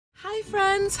Hi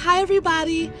friends, hi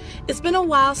everybody. It's been a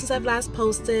while since I've last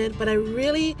posted, but I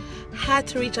really had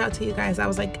to reach out to you guys. I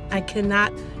was like, I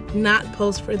cannot not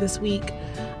post for this week.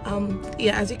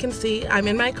 Yeah, as you can see, I'm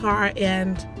in my car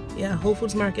and yeah, Whole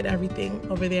Foods Market, everything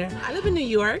over there. I live in New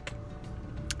York.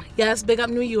 Yes, big up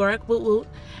New York, woot woot.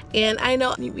 And I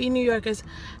know we New Yorkers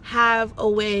have a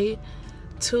way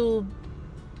to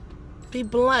be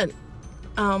blunt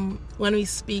when we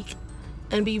speak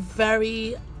and be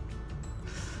very,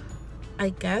 I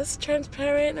guess,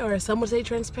 transparent, or some would say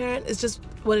transparent. It's just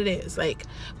what it is. Like,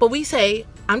 but we say,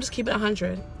 I'm just keeping it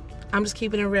 100. I'm just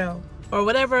keeping it real, or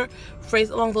whatever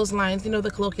phrase along those lines. You know, the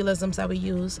colloquialisms that we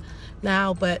use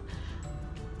now. But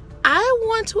I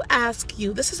want to ask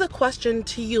you, this is a question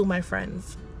to you, my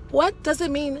friends. What does it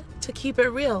mean to keep it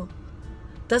real?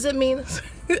 Does it mean,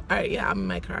 all right, yeah, I'm in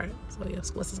my car, so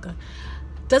yes, what's this going?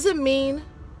 Does it mean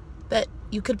that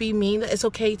you could be mean, that it's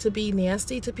okay to be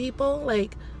nasty to people?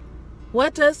 Like,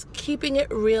 what does keeping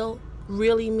it real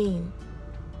really mean?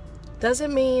 Does it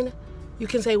mean you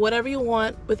can say whatever you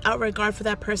want without regard for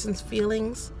that person's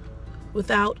feelings,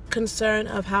 without concern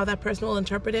of how that person will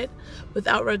interpret it,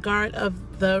 without regard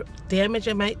of the damage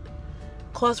it might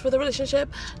cause for the relationship?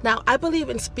 Now, I believe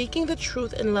in speaking the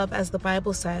truth in love, as the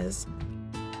Bible says.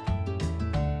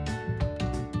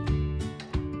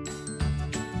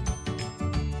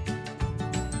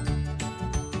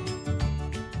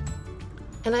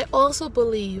 And I also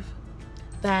believe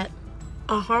that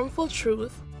a harmful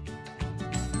truth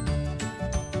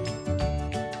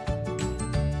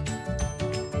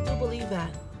I do believe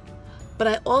that. But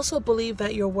I also believe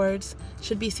that your words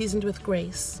should be seasoned with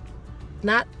grace,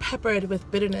 not peppered with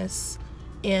bitterness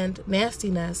and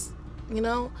nastiness, you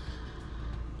know?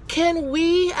 Can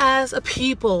we as a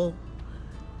people,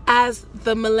 as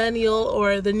the millennial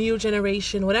or the new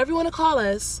generation, whatever you want to call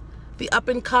us, the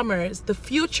up-and-comers, the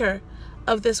future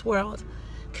of this world,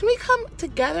 can we come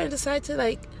together and decide to,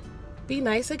 like, be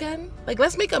nice again? Like,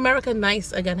 let's make America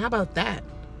nice again. How about that?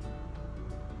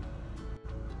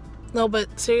 No,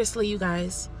 but seriously, you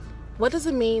guys, what does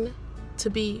it mean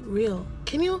to be real?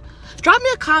 Can you drop me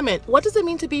a comment? What does it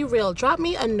mean to be real? Drop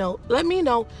me a note. Let me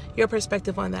know your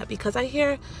perspective on that, because I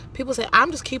hear people say,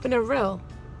 I'm just keeping it real.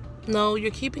 No,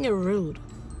 you're keeping it rude.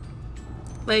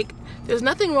 Like, there's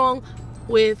nothing wrong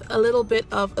with a little bit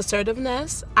of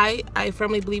assertiveness. I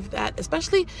firmly believe that,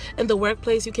 especially in the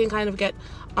workplace, you can kind of get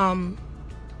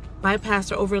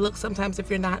bypassed or overlooked sometimes if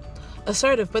you're not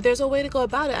assertive, but there's a way to go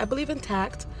about it. I believe in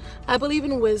tact. I believe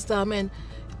in wisdom and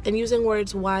using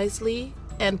words wisely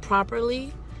and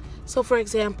properly. So for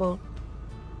example,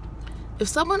 if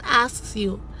someone asks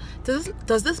you, does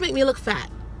this make me look fat?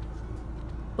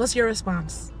 What's your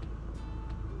response?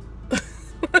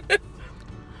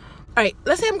 All right,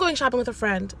 let's say I'm going shopping with a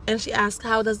friend and she asks,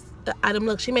 how does the item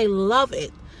look? She may love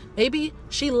it. Maybe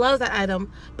she loves that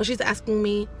item, but she's asking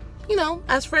me, you know,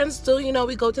 as friends do, you know,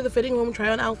 we go to the fitting room, try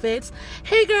on outfits.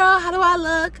 Hey girl, how do I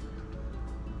look?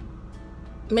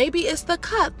 Maybe it's the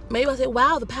cut. Maybe I'll say,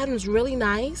 wow, the pattern's really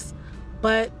nice,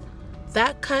 but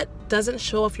that cut doesn't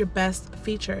show off your best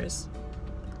features.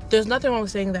 There's nothing wrong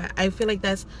with saying that. I feel like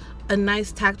that's a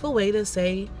nice tactful way to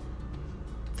say,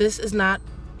 this is not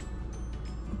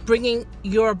bringing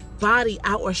your body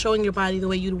out or showing your body the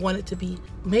way you'd want it to be.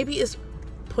 Maybe it's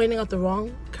pointing out the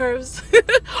wrong curves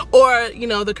or, you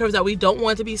know, the curves that we don't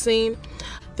want to be seen.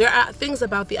 There are things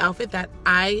about the outfit that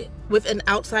I, with an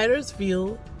outsider's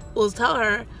view, will tell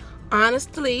her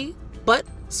honestly but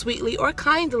sweetly or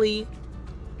kindly,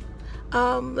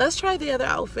 let's try the other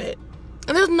outfit.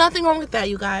 And there's nothing wrong with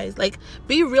that, you guys. Like,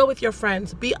 be real with your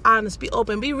friends, be honest, be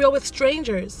open, be real with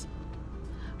strangers,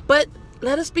 but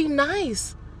let us be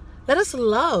nice. Let us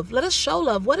love. Let us show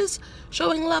love. What is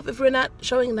showing love if we're not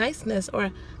showing niceness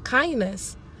or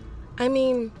kindness? I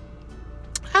mean,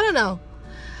 I don't know.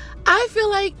 I feel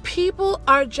like people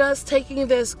are just taking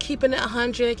this keeping it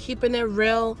 100, keeping it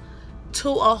real to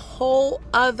a whole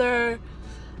other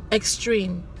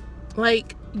extreme.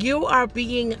 Like, you are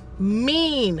being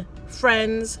mean,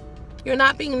 friends. You're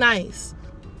not being nice.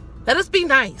 Let us be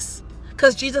nice,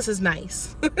 because Jesus is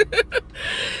nice.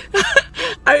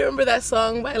 I remember that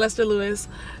song by Lester Lewis,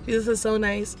 Jesus is so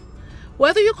nice.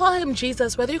 Whether you call him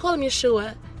Jesus, whether you call him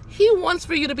Yeshua, he wants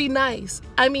for you to be nice.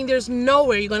 I mean, there's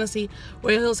nowhere you're going to see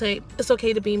where he'll say, it's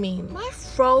okay to be mean. My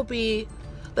fro be,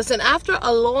 listen, after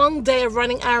a long day of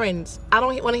running errands, I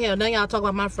don't want to hear none of y'all talk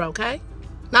about my fro, okay?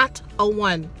 Not a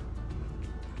one.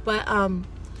 But,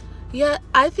 yeah,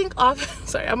 I think often,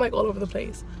 sorry, I'm like all over the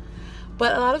place.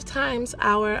 But a lot of times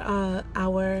our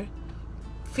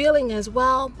feeling is,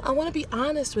 well, I want to be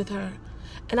honest with her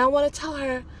and I want to tell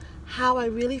her how I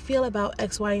really feel about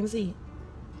X, Y, and Z.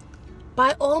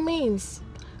 by all means,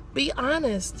 be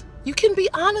honest. You can be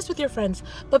honest with your friends,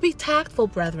 but be tactful,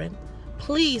 brethren.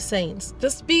 Please, saints,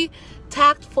 just be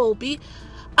tactful.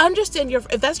 Understand if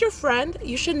that's your friend,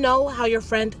 you should know how your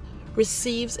friend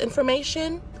receives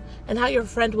information and how your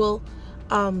friend will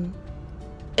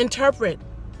interpret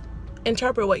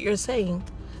what you're saying.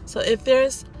 So if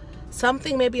there's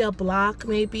something, maybe a block,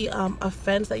 maybe a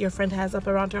fence that your friend has up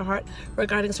around her heart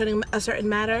regarding a certain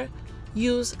matter,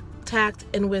 use tact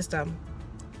and wisdom,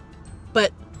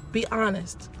 but be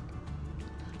honest.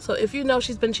 So if you know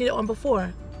she's been cheated on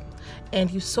before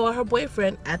and you saw her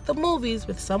boyfriend at the movies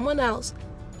with someone else,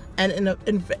 and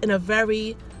in a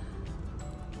very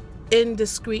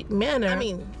indiscreet manner, I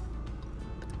mean,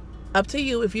 up to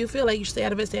you. If you feel like you should stay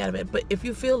out of it, stay out of it. But if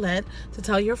you feel led to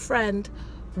tell your friend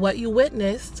what you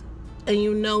witnessed and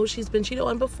you know she's been cheated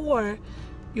on before,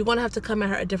 you're going to have to come at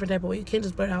her a different type of way. You can't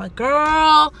just blurt out like,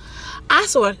 girl, I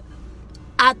saw it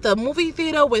at the movie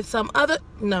theater with some other...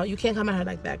 No, you can't come at her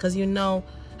like that, because you know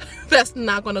that's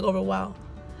not going to go over well.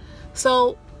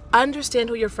 So understand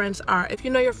who your friends are. If you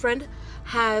know your friend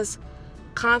has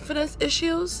confidence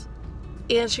issues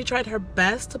and she tried her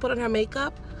best to put on her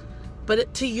makeup,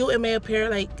 but to you it may appear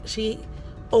like she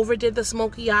overdid the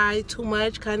smoky eye too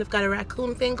much, kind of got a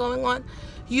raccoon thing going on,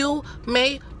 you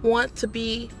may want to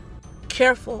be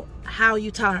careful how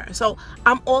you tell her. So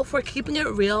I'm all for keeping it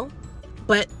real,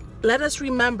 but let us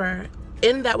remember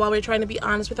in that while we're trying to be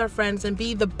honest with our friends and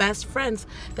be the best friends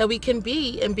that we can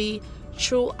be and be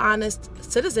true, honest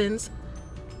citizens,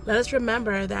 let us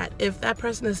remember that if that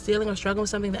person is dealing or struggling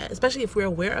with something, that, especially if we're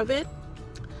aware of it,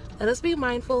 let us be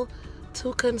mindful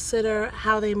to consider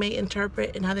how they may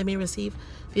interpret and how they may receive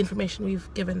the information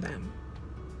we've given them.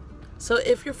 So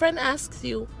if your friend asks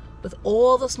you with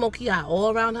all the smoky eye all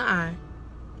around her eye,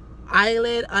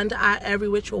 eyelid, under eye, every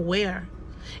which where,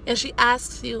 and she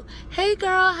asks you, hey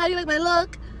girl, how do you like my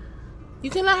look? You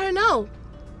can let her know.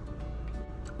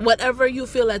 Whatever you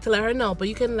feel like to let her know, but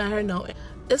you can let her know.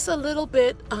 It's a little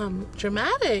bit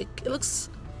dramatic. It looks,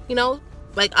 you know,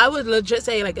 like I would legit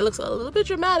say, like, it looks a little bit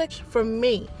dramatic for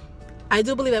me. I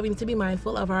do believe that we need to be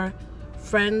mindful of our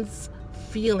friends'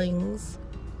 feelings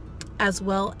as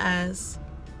well as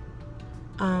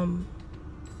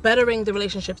bettering the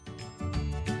relationships.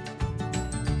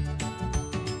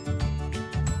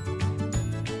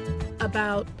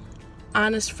 About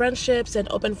honest friendships and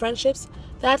open friendships,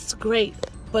 that's great,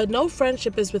 but no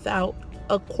friendship is without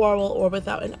a quarrel or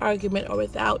without an argument or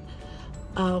without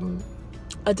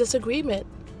a disagreement.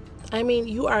 I mean,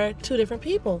 you are two different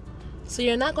people, so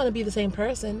you're not going to be the same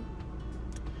person.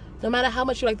 No matter how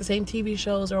much you like the same TV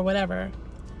shows or whatever,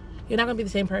 you're not going to be the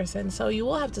same person. So you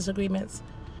will have disagreements,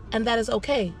 and that is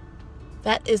okay.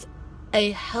 That is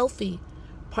a healthy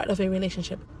part of a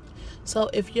relationship.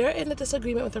 So if you're in a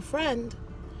disagreement with a friend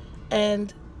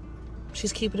and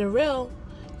she's keeping it real,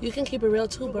 you can keep it real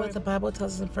too, but what the Bible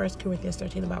tells us in 1 Corinthians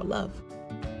 13 about love.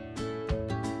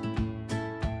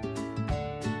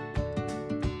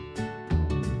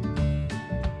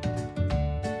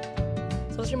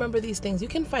 So let's remember these things. You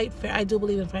can fight fair. I do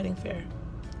believe in fighting fair.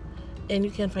 And you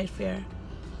can fight fair.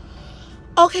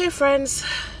 Okay, friends.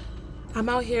 I'm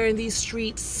out here in these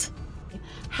streets.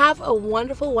 Have a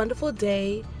wonderful, wonderful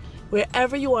day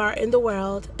wherever you are in the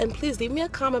world, and please leave me a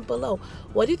comment below.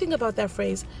 What do you think about that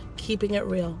phrase, keeping it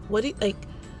real? What do you like,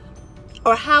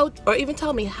 or even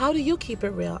tell me, how do you keep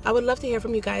it real? I would love to hear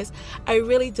from you guys. I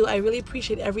really do. I really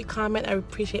appreciate every comment. I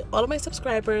appreciate all of my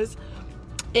subscribers,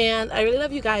 and I really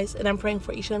love you guys, and I'm praying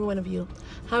for each and every one of you.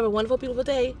 Have a wonderful, beautiful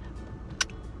day.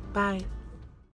 Bye.